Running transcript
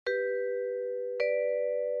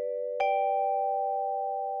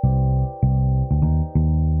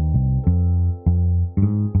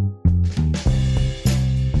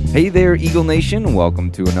Hey there, Eagle Nation.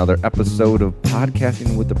 Welcome to another episode of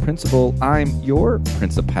Podcasting with the Principal. I'm your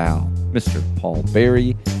Principal, Mr. Paul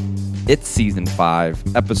Berry. It's Season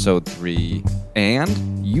 5, Episode 3,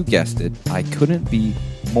 and you guessed it, I couldn't be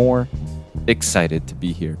more excited to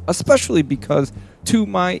be here, especially because to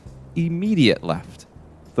my immediate left,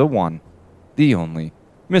 the one, the only,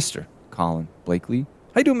 Mr. Colin Blakley.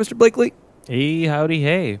 How you doing, Mr. Blakley? Hey, howdy,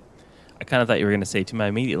 hey. I kind of thought you were going to say to my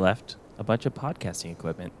immediate left, a bunch of podcasting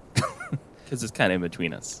equipment. Because it's kind of in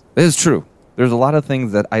between us. It is true. There's a lot of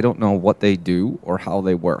things that I don't know what they do or how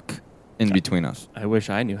they work in between us. I wish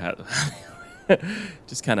I knew how to.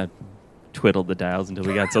 Just kind of twiddled the dials until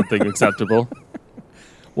we got something acceptable.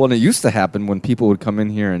 Well, and it used to happen when people would come in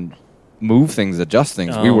here and move things, adjust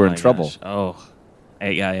things. We were in trouble. Gosh. Oh,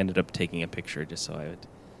 I ended up taking a picture just so I would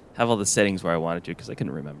have all the settings where I wanted to because I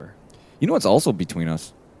couldn't remember. You know what's also between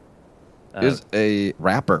us? Is a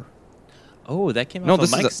wrapper. Oh, that came off a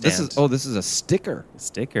mic stand. This is a sticker. A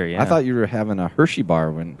sticker, yeah. I thought you were having a Hurray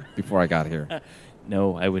bar before I got here.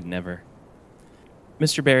 No, I would never.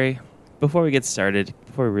 Mr. Barry, before we get started,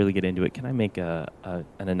 before we really get into it, can I make an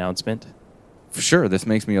announcement? For sure. This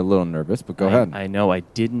makes me a little nervous, but go ahead. I know. I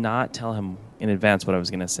did not tell him in advance what I was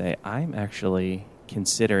going to say. I'm actually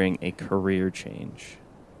considering a career change.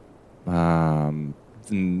 Not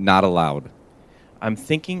allowed. I'm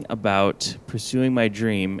thinking about pursuing my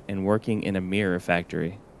dream and working in a mirror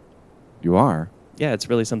factory. You are? Yeah, it's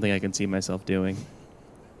really something I can see myself doing.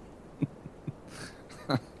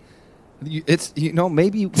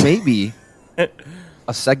 Maybe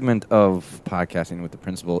a segment of Podcasting with the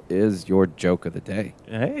Principal is your joke of the day.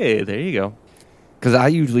 Hey, there you go. Because I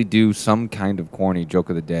usually do some kind of corny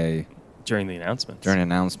joke of the day during the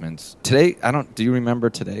announcements. Today, do you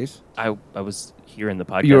remember today's? I was here in the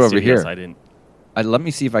podcast. You were over here. I didn't. Let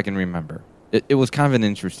me see if I can remember. It was kind of an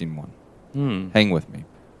interesting one. Hang with me.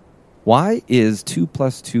 Why is 2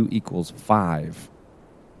 + 2 = 5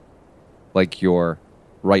 like your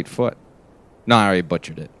right foot? No, I already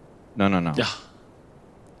butchered it. No.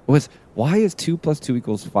 Why is 2 + 2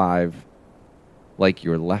 = 5 like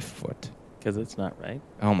your left foot? Because it's not right.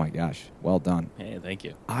 Oh, my gosh. Well done. Hey, thank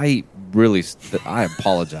you. I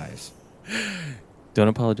apologize. Don't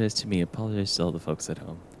apologize to me. Apologize to all the folks at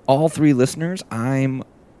home. All 3 listeners, I'm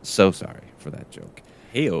so sorry for that joke.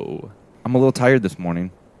 Hey-o. I'm a little tired this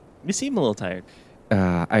morning. You seem a little tired.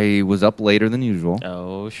 I was up later than usual.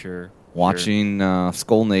 Oh, sure. Watching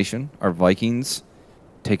Skull Nation, our Vikings,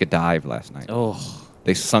 take a dive last night. Oh.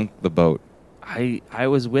 They sunk the boat. I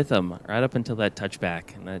was with them right up until that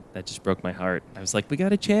touchback, and that just broke my heart. I was like, we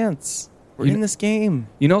got a chance. We're in this game.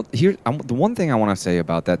 You know, the one thing I want to say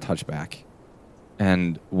about that touchback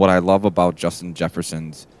and what I love about Justin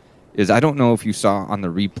Jefferson's is I don't know if you saw on the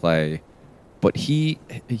replay, but he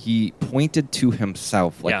pointed to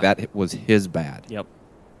himself like that it was his bad. Yep.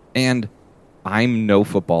 And I'm no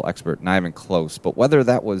football expert, not even close, but whether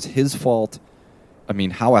that was his fault, I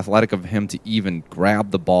mean, how athletic of him to even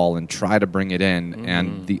grab the ball and try to bring it in,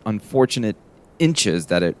 and the unfortunate inches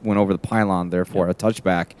that it went over the pylon, therefore a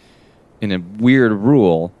touchback in a weird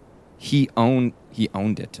rule, he owned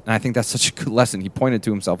it. And I think that's such a good lesson. He pointed to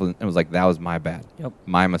himself and was like, that was my bad,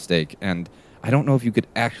 my mistake. And I don't know if you could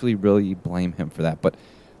actually really blame him for that. But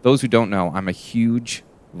those who don't know, I'm a huge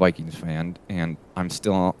Vikings fan, and I'm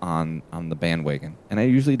still on the bandwagon. And I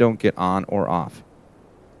usually don't get on or off.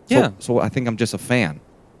 Yeah. So I think I'm just a fan.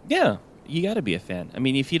 Yeah, you got to be a fan. I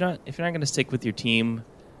mean, if you're not going to stick with your team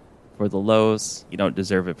for the lows, you don't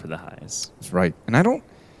deserve it for the highs. That's right. And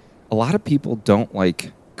a lot of people don't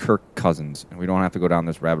like Kirk Cousins, and we don't have to go down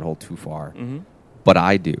this rabbit hole too far. But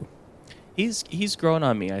I do. He's grown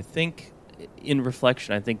on me. I think, in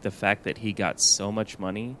reflection, I think the fact that he got so much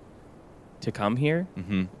money to come here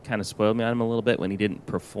kind of spoiled me on him a little bit when he didn't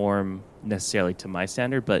perform necessarily to my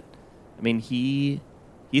standard. But, I mean, he's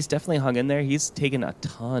definitely hung in there. He's taken a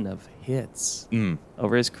ton of hits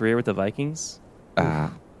over his career with the Vikings.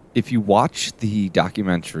 If you watch the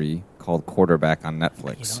documentary called Quarterback on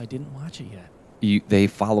Netflix, I didn't watch it yet. They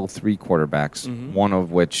follow 3 quarterbacks, one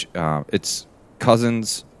of which it's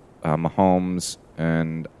Cousins, Mahomes,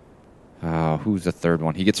 and who's the third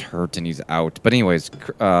one? He gets hurt and he's out. But anyways,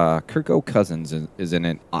 Kirk Cousins is in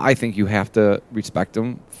it. I think you have to respect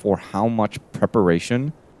him for how much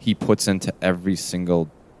preparation he puts into every single.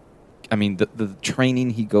 I mean, the training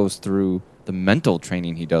he goes through, the mental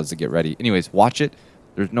training he does to get ready. Anyways, watch it.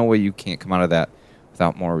 There's no way you can't come out of that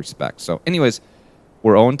without more respect. So, anyways,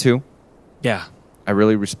 we're 0-2. Yeah. I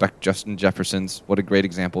really respect Justin Jefferson's. What a great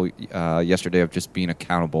example yesterday of just being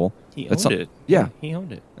accountable. He owned it. Yeah. He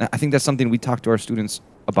owned it. I think that's something we talk to our students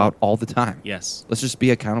about all the time. Yes. Let's just be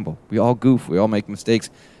accountable. We all goof. We all make mistakes.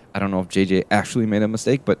 I don't know if JJ actually made a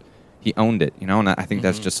mistake, but he owned it, and I think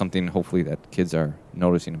that's just something hopefully that kids are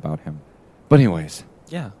noticing about him. But anyways,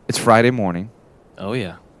 Yeah. it's Friday morning. Oh,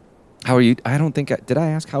 yeah. How are you? I don't think did I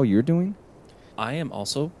ask how you're doing? I am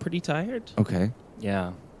also pretty tired. Okay.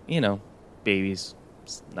 Yeah. Babies.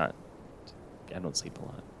 It's not. I don't sleep a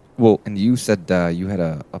lot. Well, and you said you had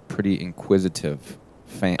a pretty inquisitive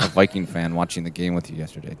fan, a Viking fan watching the game with you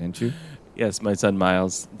yesterday, didn't you? Yes, my son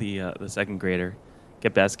Miles, the second grader,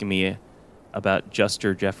 kept asking me about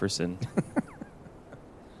Juster Jefferson.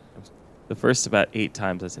 The first about 8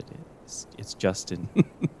 times I said, it's Justin.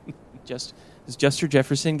 Is Juster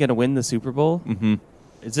Jefferson going to win the Super Bowl? Mm-hmm.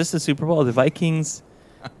 Is this the Super Bowl? The Vikings?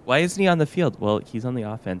 Why isn't he on the field? Well, he's on the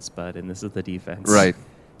offense, bud, and this is the defense. Right.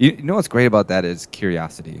 You know what's great about that is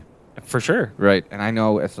curiosity. For sure. Right. And I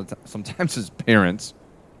know sometimes as parents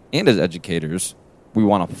and as educators, we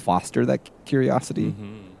want to foster that curiosity.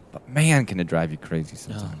 Mm-hmm. But man, can it drive you crazy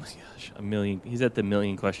sometimes. Oh, my gosh. He's at the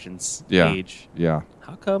million questions Yeah. age. Yeah.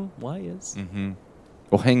 How come? Why is? Mm-hmm.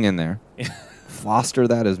 Well, hang in there. Foster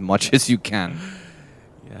that as much as you can.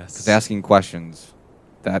 Yes. Because asking questions,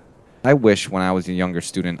 that I wish when I was a younger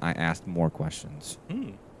student I asked more questions.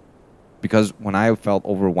 Because when I felt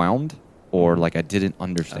overwhelmed or like I didn't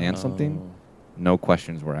understand something, no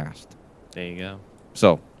questions were asked. There you go.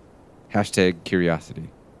 So, #curiosity.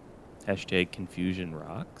 #confusion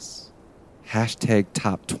rocks.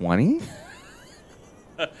 #top 20?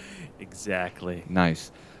 Exactly.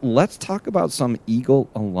 Nice. Let's talk about some Eagle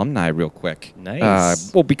alumni real quick.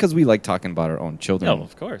 Nice. Well, because we like talking about our own children. No,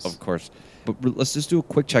 of course. Of course. But let's just do a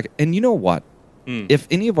quick check. And you know what? If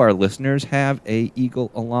any of our listeners have a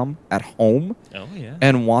Eagle alum at home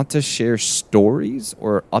and want to share stories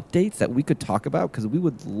or updates that we could talk about, because we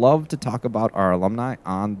would love to talk about our alumni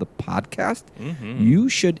on the podcast, you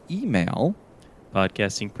should email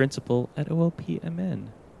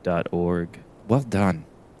podcastingprincipal@olpmn.org. Well done.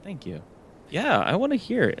 Thank you. Yeah, I want to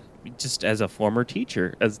hear it. Just as a former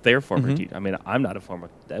teacher, as their former teacher. I mean, I'm not a former.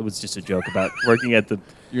 That was just a joke about working at the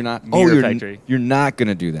mirror factory. You're not going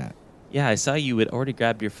to do that. Yeah, I saw you had already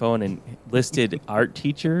grabbed your phone and listed art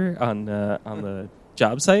teacher on the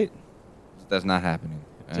job site. That's not happening.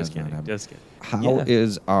 Just kidding. How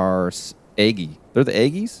is our Aggie? They're the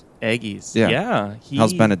Aggies? Aggies. Yeah. Yeah.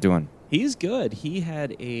 How's Bennett doing? He's good. He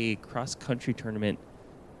had a cross-country tournament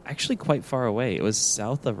actually quite far away. It was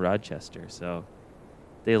south of Rochester. So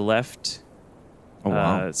they left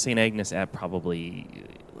St. Agnes at probably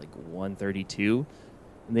like 1:32,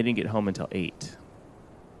 and they didn't get home until 8.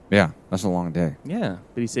 Yeah, that's a long day. Yeah,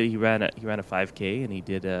 but he said he ran a 5K and he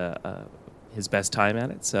did his best time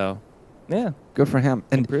at it. So, yeah, good for him.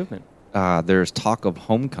 And improvement. There's talk of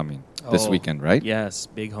homecoming this weekend, right? Yes,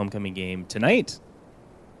 big homecoming game tonight.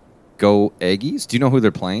 Go Aggies. Do you know who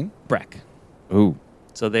they're playing? Breck. Ooh.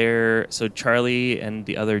 So Charlie and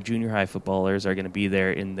the other junior high footballers are going to be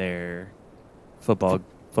there in their football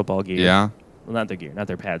gear. Yeah. Well, not their gear, not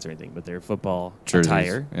their pads or anything, but their football jerseys.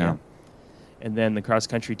 Attire. Yeah. And then the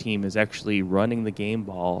cross-country team is actually running the game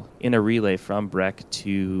ball in a relay from Breck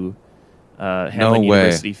to Hamline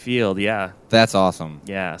University Field. Yeah. That's awesome.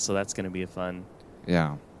 Yeah, so that's going to be a fun.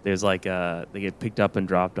 Yeah. There's they get picked up and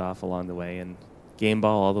dropped off along the way, and game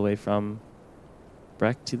ball all the way from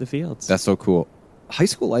Breck to the fields. That's so cool. High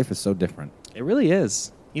school life is so different. It really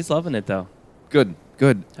is. He's loving it, though. Good.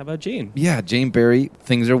 How about Jane? Yeah, Jane Berry,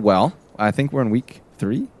 things are well. I think we're in week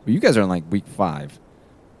 3. Well, you guys are in like week 5.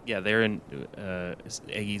 Yeah, they're in.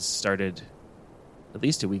 Aggies started at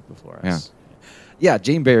least a week before us. Yeah,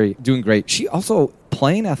 Jane Berry doing great. She also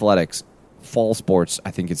playing athletics, fall sports. I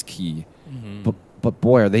think is key. Mm-hmm. But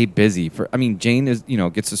boy, are they busy. Jane is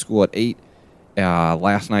gets to school at 8.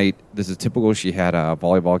 Last night, this is typical. She had a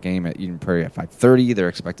volleyball game at Eden Prairie at 5:30. They're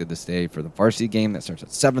expected to stay for the varsity game that starts at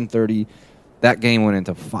 7:30. That game went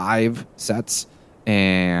into 5 sets.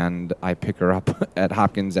 And I pick her up at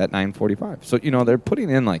Hopkins at 9:45. So, they're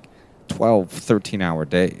putting in like 12, 13-hour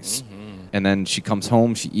days. Mm-hmm. And then she comes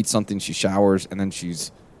home, she eats something, she showers, and then she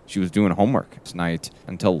was doing homework tonight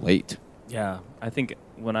until late. Yeah. I think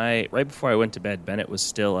right before I went to bed, Bennett was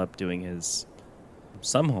still up doing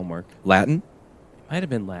some homework. Latin? It might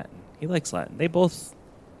have been Latin. He likes Latin. They both,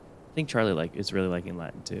 I think Charlie is really liking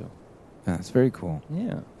Latin too. Yeah, that's very cool.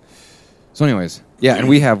 Yeah. So anyways, yeah, and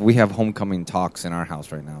we have homecoming talks in our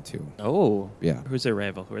house right now too. Oh. Yeah. Who's their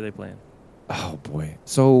rival? Who are they playing? Oh boy.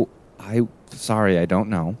 So I don't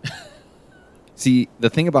know. See, the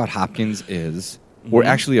thing about Hopkins is we're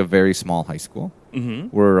actually a very small high school.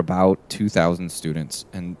 Mm-hmm. We're about 2,000 students.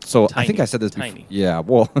 And so tiny, I think I said this before. Tiny. Yeah,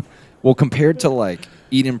 well compared to like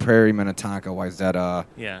Eden Prairie, Minnetonka, Wayzata,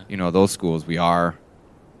 those schools, we are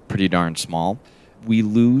pretty darn small. we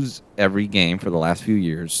lose every game for the last few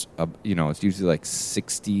years. It's usually like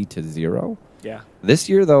 60-0. Yeah. This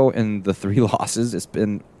year, though, in the 3 losses, it's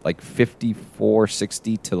been like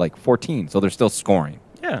 54-60 to like 14. So they're still scoring.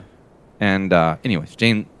 Yeah. And anyways,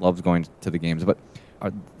 Jane loves going to the games. But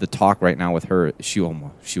the talk right now with her, she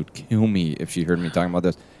would kill me if she heard me talking about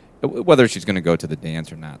this, whether she's going to go to the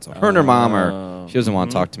dance or not. So her and her mom she doesn't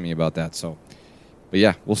want to talk to me about that. So, but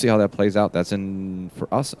yeah, we'll see how that plays out. That's for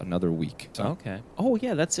us another week. So. Okay. Oh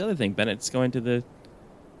yeah, that's the other thing. Bennett's going to the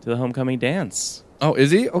homecoming dance. Oh,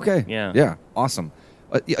 is he? Okay. Yeah. Yeah. Awesome.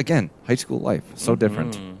 Again, high school life, so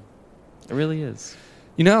different. It really is.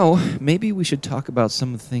 Maybe we should talk about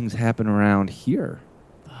some of the things happen around here.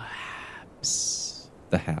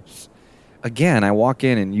 The Haps. Again, I walk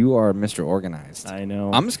in and you are Mr. Organized. I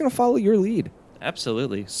know. I'm just going to follow your lead.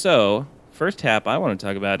 Absolutely. So, first hap I want to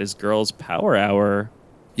talk about is Girls Power Hour.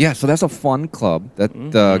 Yeah, so that's a fun club that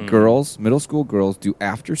the girls, middle school girls, do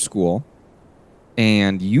after school.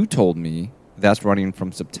 And you told me that's running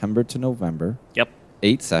from September to November. Yep.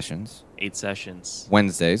 8 sessions. 8 sessions.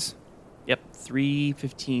 Wednesdays. Yep.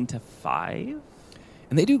 3:15 to 5.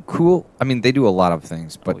 And they do they do a lot of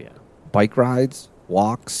things. But bike rides,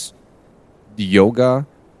 walks, yoga.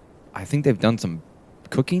 I think they've done some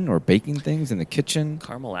cooking or baking things in the kitchen.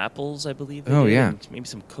 Caramel apples, I believe. Yeah. Maybe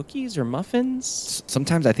some cookies or muffins.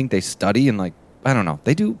 Sometimes I think they study and I don't know.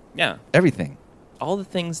 They do everything. All the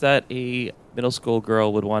things that a middle school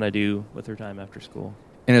girl would want to do with her time after school.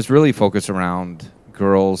 And it's really focused around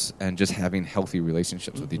girls and just having healthy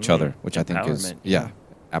relationships with each other, which I think is,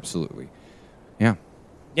 absolutely. Yeah.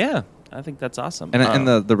 Yeah, I think that's awesome. And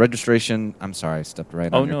the registration, I'm sorry, I stepped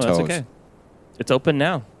right on your toes. Oh, no, that's okay. It's open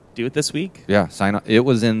now. Do it this week. Yeah, sign up. It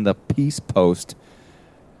was in the Peace Post,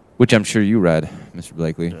 which I'm sure you read, Mr.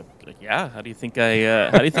 Blakley. Yeah. How do you think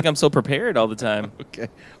I'm so prepared all the time? Okay.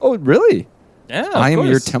 Oh, really? Yeah, I am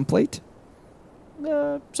your template?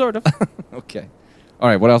 Sort of. Okay. All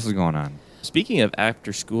right, what else is going on? Speaking of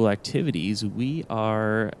after-school activities, we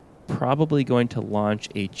are probably going to launch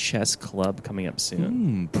a chess club coming up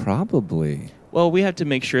soon. Probably. Well, we have to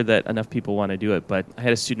make sure that enough people want to do it, but I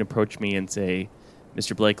had a student approach me and say,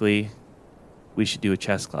 Mr. Blakley, we should do a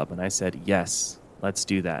chess club. And I said, yes, let's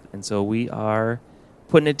do that. And so we are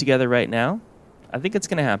putting it together right now. I think it's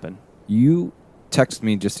going to happen. You texted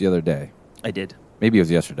me just the other day. I did. Maybe it was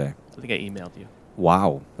yesterday. I think I emailed you.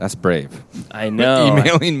 Wow, that's brave. I know.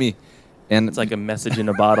 Emailing me. And it's like a message in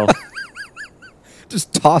a bottle.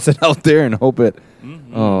 Just toss it out there and hope it.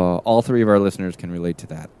 All 3 of our listeners can relate to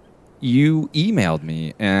that. You emailed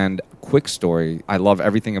me, and quick story, I love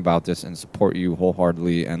everything about this and support you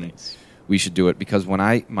wholeheartedly, and we should do it because when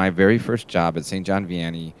my very first job at St. John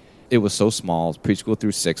Vianney, it was so small, it was preschool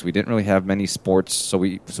through 6. We didn't really have many sports, so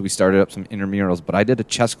we started up some intramurals, but I did a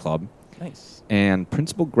chess club. Nice. And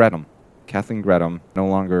Principal Gredham, Kathleen Gredham, no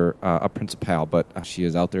longer a principal, but she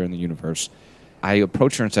is out there in the universe. I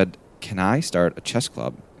approached her and said, can I start a chess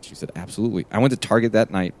club? She said, absolutely. I went to Target that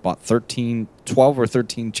night, bought 12 or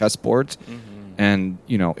 13 chess boards, and,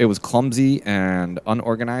 it was clumsy and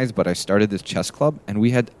unorganized, but I started this chess club, and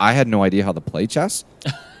I had no idea how to play chess.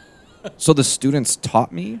 So the students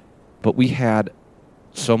taught me, but we had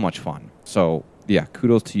so much fun. So, yeah,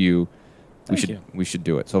 kudos to you. We should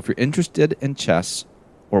do it. So if you're interested in chess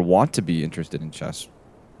or want to be interested in chess,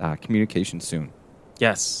 communication soon.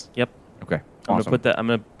 Yes. Yep. Okay. I'm awesome. going to put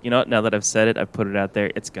that, now that I've said it, I've put it out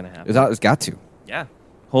there, it's going to happen. It's got to. Yeah.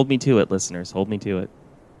 Hold me to it, listeners. Hold me to it.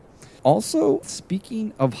 Also,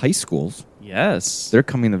 speaking of high schools. Yes. They're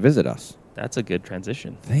coming to visit us. That's a good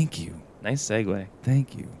transition. Thank you. Nice segue.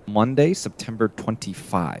 Thank you. Monday, September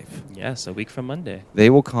 25. Yes, a week from Monday.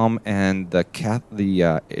 They will come, and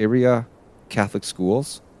the area Catholic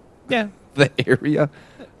schools. Yeah. The area.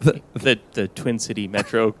 The Twin City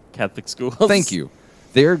Metro Catholic Schools. Thank you.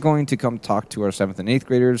 They're going to come talk to our 7th and 8th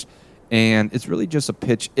graders, and it's really just a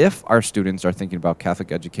pitch. If our students are thinking about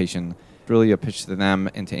Catholic education, it's really a pitch to them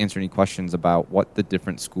and to answer any questions about what the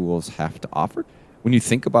different schools have to offer. When you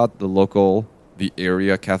think about the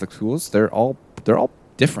area Catholic schools, they're all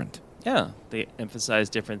different. Yeah, they emphasize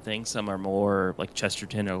different things. Some are more, like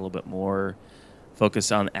Chesterton, are a little bit more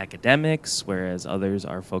focused on academics, whereas others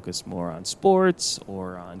are focused more on sports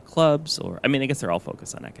or on clubs. I guess they're all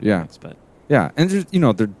focused on academics, but... Yeah, and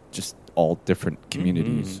they're just all different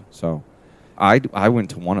communities. So, I went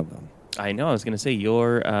to one of them. I know. I was going to say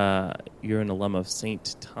you're an alum of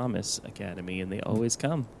St. Thomas Academy, and they always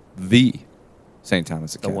come. The St.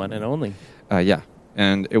 Thomas Academy, the one and only. Yeah,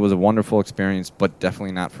 and it was a wonderful experience, but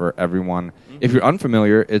definitely not for everyone. If you're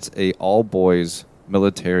unfamiliar, it's a all boys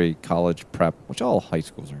military college prep, which all high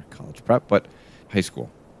schools are college prep, but high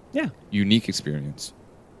school. Yeah. Unique experience.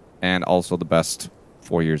 And also the best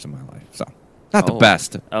 4 years of my life. So, not the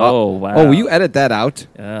best. Oh, wow. Oh, will you edit that out?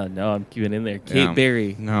 No, I'm keeping in there. Kate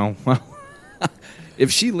Berry. No. Well,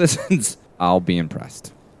 if she listens, I'll be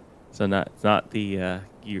impressed. So not the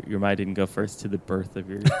your mind didn't go first to the birth of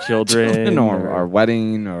your children or our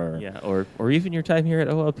wedding or even your time here at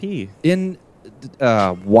OLP.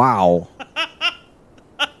 Wow.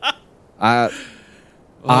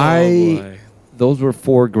 Boy. Those were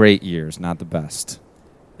 4 great years, not the best.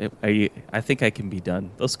 I think I can be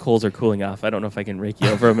done. Those coals are cooling off. I don't know if I can rake you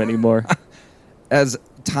over them anymore. As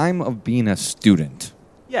time of being a student,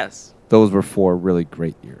 yes, those were 4 really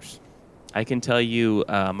great years. I can tell you,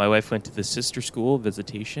 my wife went to the sister school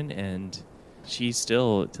visitation, and she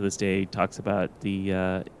still, to this day, talks about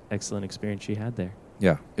the excellent experience she had there.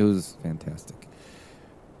 Yeah, it was fantastic.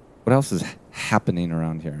 What else is happening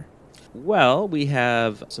around here? Well, we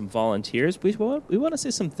have some volunteers. We want to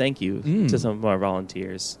say some thank you to some of our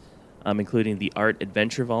volunteers, including the Art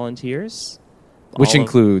Adventure volunteers. Which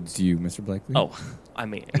includes you, Mr. Blakley. Oh, I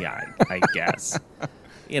mean, yeah, I guess.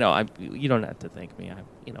 You don't have to thank me.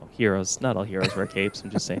 Heroes. Not all heroes wear capes. I'm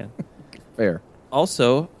just saying. Fair.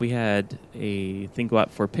 Also, we had a thing go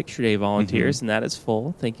out for Picture Day volunteers, and that is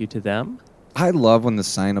full. Thank you to them. I love when the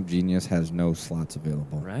Sign Up Genius has no slots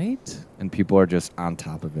available. Right? And people are just on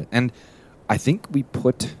top of it. And I think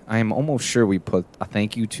I am almost sure we put a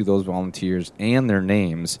thank you to those volunteers and their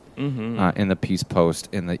names in the peace post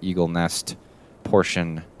in the Eagle Nest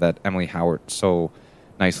portion that Emily Howard so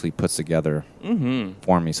nicely puts together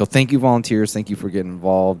for me. So thank you, volunteers. Thank you for getting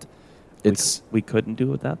involved. We couldn't do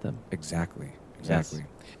it without them. Exactly. Yes.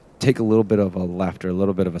 Take a little bit of a left or a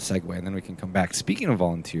little bit of a segue, and then we can come back. Speaking of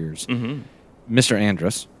volunteers, Mr.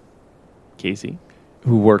 Andrus, Casey,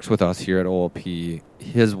 who works with us here at OLP,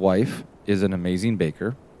 his wife is an amazing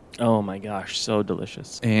baker. Oh, my gosh. So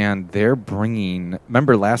delicious. And they're bringing...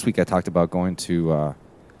 Remember last week I talked about going to... are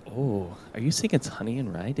you saying it's Honey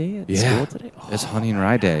and Rye Day at school today? It's Honey and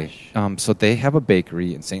Rye Day. So they have a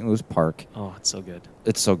bakery in St. Louis Park. Oh, it's so good.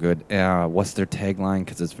 It's so good. What's their tagline?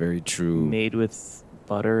 Because it's very true. Made with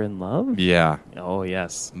butter and love? Yeah. Oh,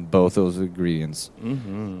 yes. Both those ingredients.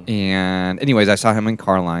 And anyways, I saw him in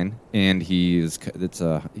Carline, and he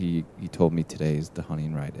told me today is the Honey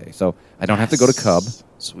and Rye Day. So I don't have to go to Cub.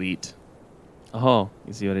 Sweet. Oh,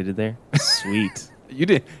 you see what I did there? Sweet. You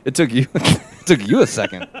did. It took you a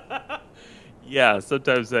second. Yeah,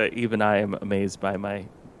 sometimes even I am amazed by my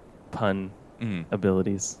pun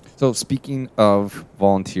abilities. So speaking of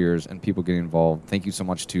volunteers and people getting involved, thank you so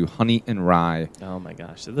much to Honey and Rye. Oh my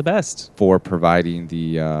gosh, they're the best for providing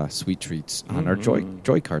the sweet treats on our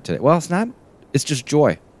joy cart today. Well, it's not. It's just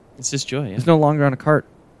joy. It's just joy. Yeah. It's no longer on a cart.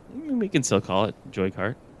 We can still call it Joy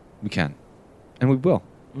Cart. We can, and we will.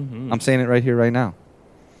 I'm saying it right here, right now.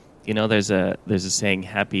 You know, there's a saying,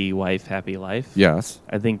 happy wife, happy life. Yes.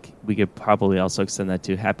 I think we could probably also extend that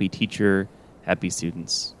to happy teacher, happy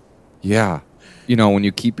students. Yeah. You know, when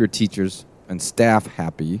you keep your teachers and staff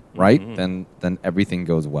happy, right, then everything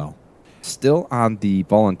goes well. Still on the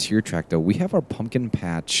volunteer track, though, we have our pumpkin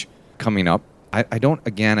patch coming up. I don't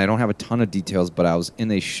have a ton of details, but I was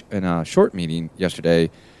in a short meeting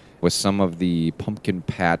yesterday with some of the pumpkin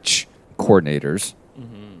patch coordinators.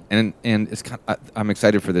 And it's I'm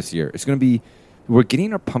excited for this year. It's going to be, we're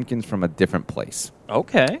getting our pumpkins from a different place.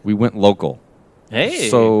 Okay. We went local. Hey.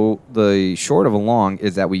 So the short of a long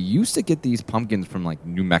is that we used to get these pumpkins from like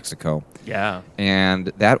New Mexico. Yeah. And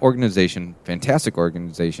that organization, fantastic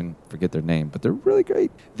organization, forget their name, but they're really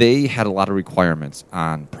great. They had a lot of requirements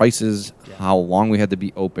on prices, how long we had to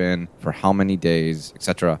be open, for how many days,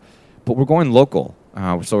 etc. But we're going local.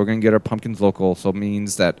 So we're going to get our pumpkins local. So it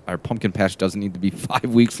means that our pumpkin patch doesn't need to be 5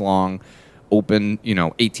 weeks long, open,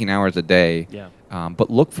 18 hours a day. Yeah. But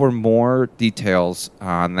look for more details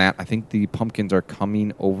on that. I think the pumpkins are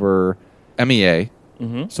coming over MEA,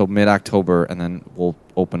 so mid-October, and then we'll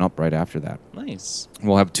open up right after that. Nice.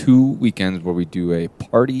 We'll have 2 weekends where we do a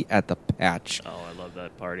party at the patch. Oh, I love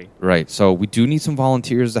that party. Right. So we do need some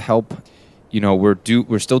volunteers to help.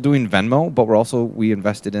 We're still doing Venmo, but we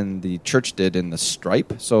invested in the church did in the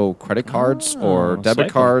Stripe, so credit cards or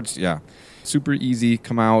debit cards. Yeah, super easy.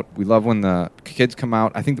 Come out. We love when the kids come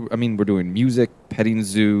out. We're doing music, petting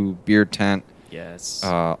zoo, beer tent. Yes.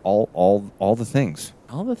 All the things.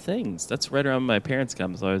 All the things. That's right around when my parents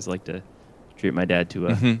come, so I always like to treat my dad to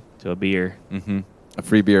a beer. A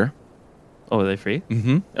free beer. Oh, are they free?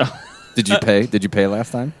 Did you pay? Did you pay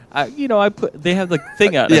last time? They have the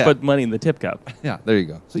thing out. I put money in the tip cup. Yeah, there you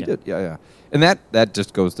go. So you did. Yeah. And that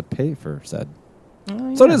just goes to pay for said.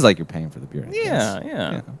 So it is like you're paying for the beer.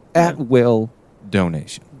 Yeah. At will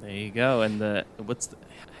donation. There you go. And what's the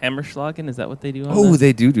Hammerschlagen? Is that what they do on Oh, that?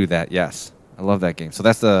 they do that, yes. I love that game. So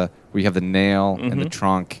that's where you have the nail and the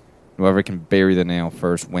trunk. Whoever can bury the nail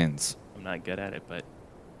first wins. I'm not good at it, but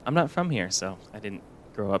I'm not from here, so I didn't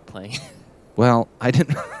grow up playing. Well, I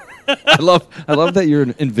didn't. I love that you're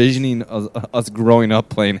envisioning us growing up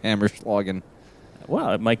playing Hammerschlagen.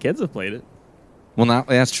 Well, my kids have played it. Well,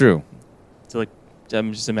 that's true. So, like,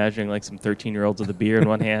 I'm just imagining like some 13-year-olds with a beer in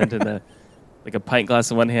one hand and a pint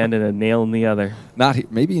glass in one hand and a nail in the other.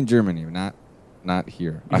 Maybe in Germany, not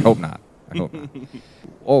here. I hope not.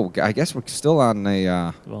 Oh, I guess we're still on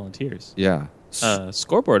a volunteers. Yeah,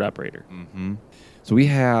 scoreboard operator. Mm-hmm. So we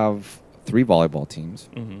have 3 volleyball teams,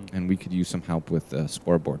 and we could use some help with the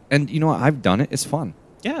scoreboard. And you know what? I've done it. It's fun.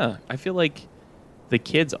 Yeah, I feel like the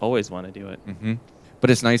kids always want to do it. Mm-hmm. But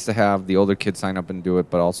it's nice to have the older kids sign up and do it,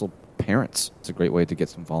 but also parents. It's a great way to get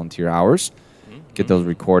some volunteer hours, get those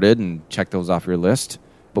recorded, and check those off your list.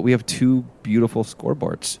 But we have 2 beautiful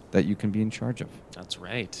scoreboards that you can be in charge of. That's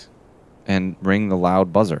right. And ring the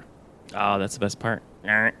loud buzzer. Oh, that's the best part.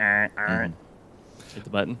 Hit the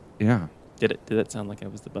button. Yeah. Did that sound like I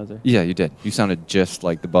was the buzzer? Yeah, you did. You sounded just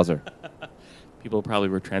like the buzzer. People probably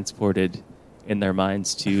were transported in their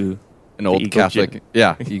minds to an old Eagle Catholic, gym.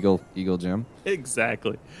 Yeah, Eagle Gym.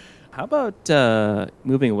 Exactly. How about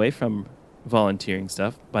moving away from volunteering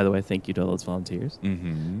stuff? By the way, thank you to all those volunteers.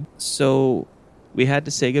 Mm-hmm. So we had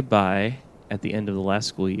to say goodbye at the end of the last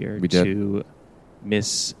school year to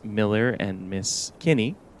Miss Miller and Miss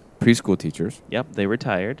Kinney. Preschool teachers. Yep, they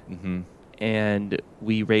retired. Mm-hmm. And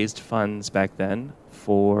we raised funds back then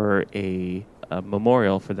for a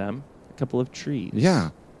memorial for them, a couple of trees. Yeah.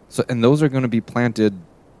 And those are going to be planted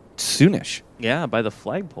soonish. Yeah, by the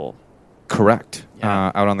flagpole. Correct.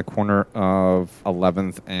 Yeah. Out on the corner of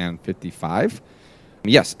 11th and 55.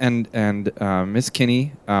 Yes, and Miss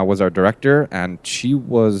Kinney was our director, and she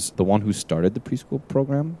was the one who started the preschool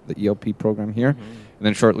program, the ELP program here. Mm-hmm. And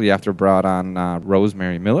then shortly after brought on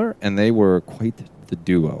Rosemary Miller, and they were quite the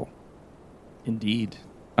duo. Indeed.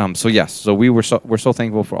 So we're so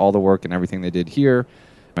thankful for all the work and everything they did here,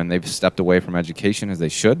 and they've stepped away from education as they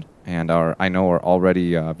should, and are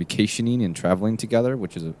already vacationing and traveling together,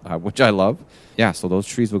 which I love. Yeah, so those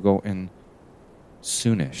trees will go in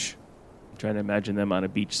soonish. I'm trying to imagine them on a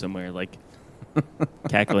beach somewhere, like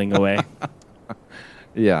cackling away.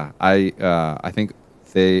 Yeah, I think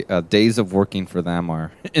they days of working for them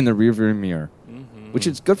are in the rearview mirror, which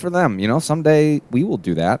is good for them. You know, someday we will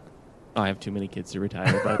do that. Oh, I have too many kids to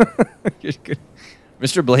retire, but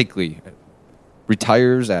Mr. Blakley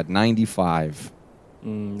retires at 95.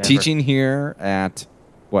 Teaching here at,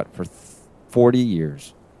 for 40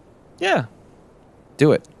 years. Yeah.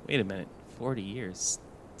 Do it. Wait a minute. 40 years.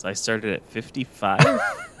 So I started at 55?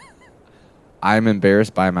 I'm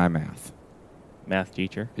embarrassed by my math. Math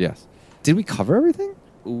teacher? Yes. Did we cover everything?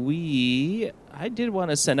 I did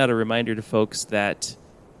want to send out a reminder to folks that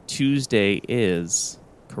Tuesday is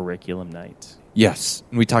curriculum night. Yes.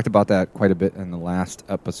 And we talked about that quite a bit in the last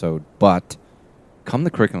episode, but come to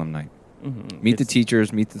curriculum night. Mm-hmm. Meet the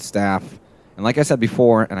teachers, meet the staff. And like I said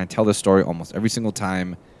before, and I tell this story almost every single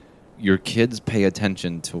time, your kids pay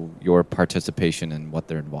attention to your participation and what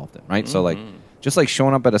they're involved in, right? Mm-hmm. So just like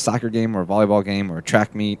showing up at a soccer game or a volleyball game or a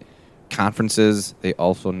track meet, conferences, they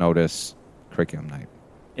also notice curriculum night.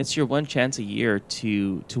 It's your one chance a year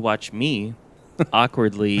to watch me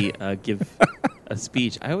awkwardly give a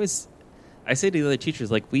speech. I say to the other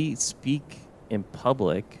teachers, like, we speak in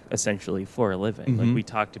public essentially for a living. Mm-hmm. Like, we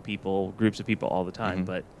talk to people, groups of people all the time, mm-hmm.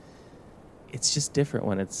 but it's just different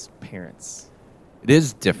when it's parents. It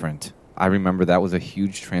is different. I remember that was a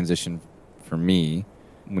huge transition for me.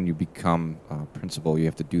 When you become a principal, you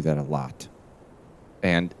have to do that a lot.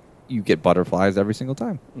 And you get butterflies every single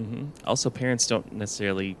time. Mm-hmm. Also, parents don't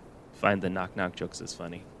necessarily find the knock-knock jokes as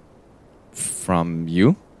funny. From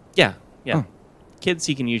you? Yeah. Oh. Kids,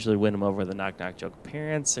 you can usually win them over with a knock-knock joke.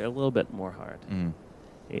 Parents are a little bit more hard. Mm.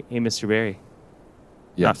 Hey, Mr. Barry.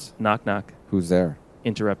 Yes. Knock-knock. Who's there?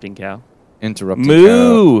 Interrupting cow. Interrupting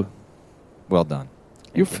Moo! Cow. Well done.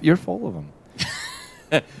 You're full of them.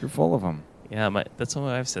 You're full of them. Yeah, that's what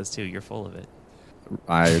my wife says, too. You're full of it.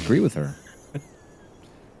 I agree with her.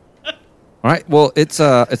 All right. Well, it's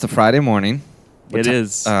a Friday morning. It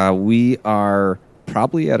is. We are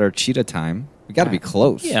probably at our cheetah time. We got to be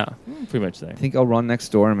close. Yeah, pretty much there. I think I'll run next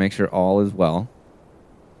door and make sure all is well.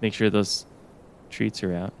 Make sure those treats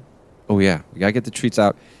are out. Oh, yeah. We got to get the treats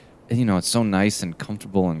out. And, it's so nice and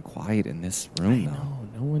comfortable and quiet in this room,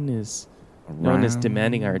 though. No one is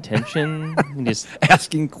demanding our attention. Just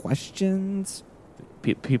asking questions.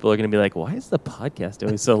 People are going to be like, why is the podcast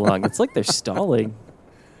always so long? It's like they're stalling.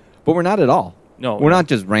 But we're not at all. No, we're not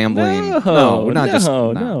just rambling. No, we're not just.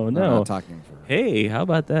 no. We're not talking for. Hey, how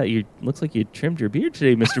about that? You looks like you trimmed your beard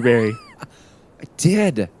today, Mr. Barry.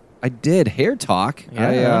 I did. Hair talk.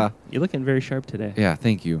 Yeah, you're looking very sharp today. Yeah,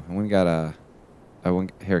 thank you. I went and got a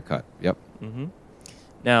haircut. Yep. Mm-hmm.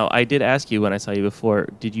 Now, I did ask you when I saw you before,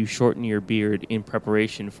 did you shorten your beard in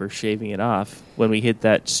preparation for shaving it off when we hit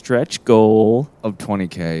that stretch goal of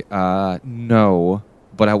 20K? No,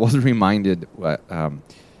 but I was reminded.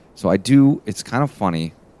 So I do. It's kind of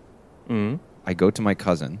funny. Mm-hmm. I go to my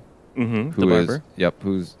cousin, the barber.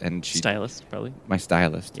 She stylist probably. My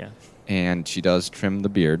stylist. Yeah. And she does trim the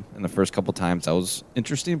beard. And the first couple times that was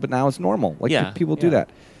interesting, but now it's normal. People do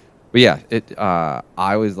that. But yeah, I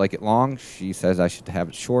always like it long. She says I should have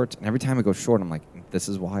it short. And every time I go short, I'm like, this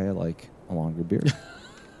is why I like a longer beard.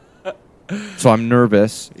 So I'm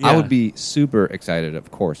nervous. Yeah. I would be super excited,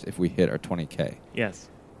 of course, if we hit our 20K. Yes.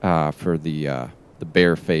 For the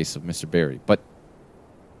bear face of Mr. Barry. But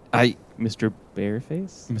Mr.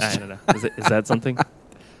 Bareface? I don't know. Is that something?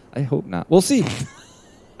 I hope not. We'll see.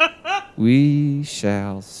 We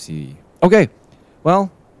shall see. Okay. Well.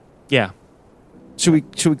 Yeah. Should we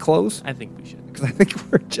close? I think we should. Because I think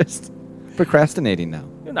we're just procrastinating now.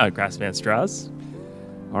 You're not a grassman straws.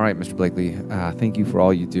 All right, Mr. Blakley. Thank you for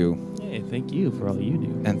all you do. Hey, thank you for all you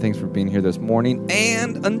do. And thanks for being here this morning.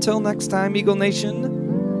 And until next time, Eagle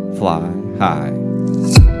Nation, fly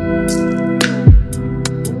high.